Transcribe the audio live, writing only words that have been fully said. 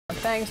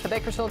Thanks. The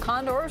Bakersfield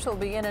Condors will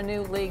be in a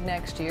new league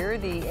next year.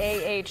 The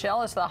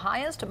AHL is the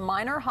highest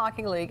minor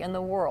hockey league in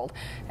the world,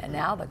 and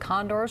now the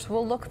Condors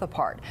will look the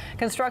part.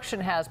 Construction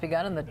has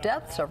begun in the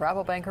depths of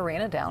Rabobank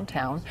Arena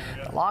downtown.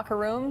 The locker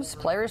rooms,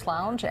 players'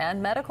 lounge,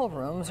 and medical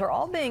rooms are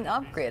all being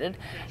upgraded,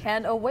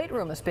 and a weight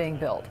room is being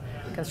built.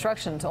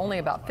 Construction is only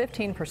about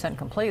 15%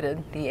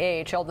 completed.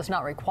 The AHL does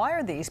not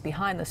require these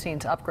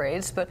behind-the-scenes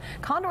upgrades, but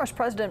Condors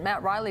president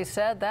Matt Riley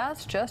said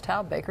that's just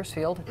how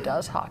Bakersfield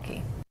does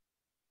hockey.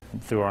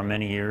 Through our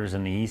many years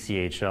in the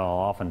ECHL,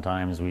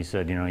 oftentimes we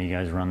said, you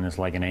guys run this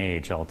like an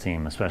AHL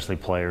team, especially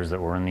players that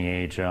were in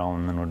the AHL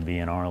and then would be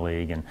in our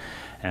league.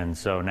 And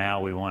so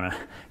now we want to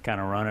kind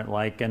of run it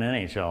like an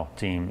NHL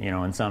team.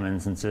 In some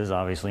instances,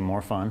 obviously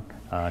more fun,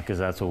 because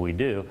that's what we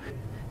do.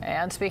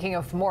 And speaking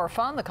of more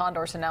fun, the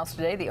Condors announced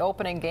today the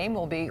opening game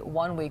will be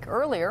 1 week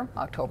earlier,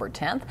 October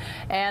 10th,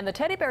 and the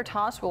Teddy Bear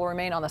Toss will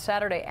remain on the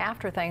Saturday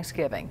after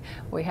Thanksgiving.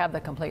 We have the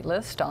complete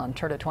list on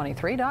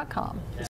Turtle23.com.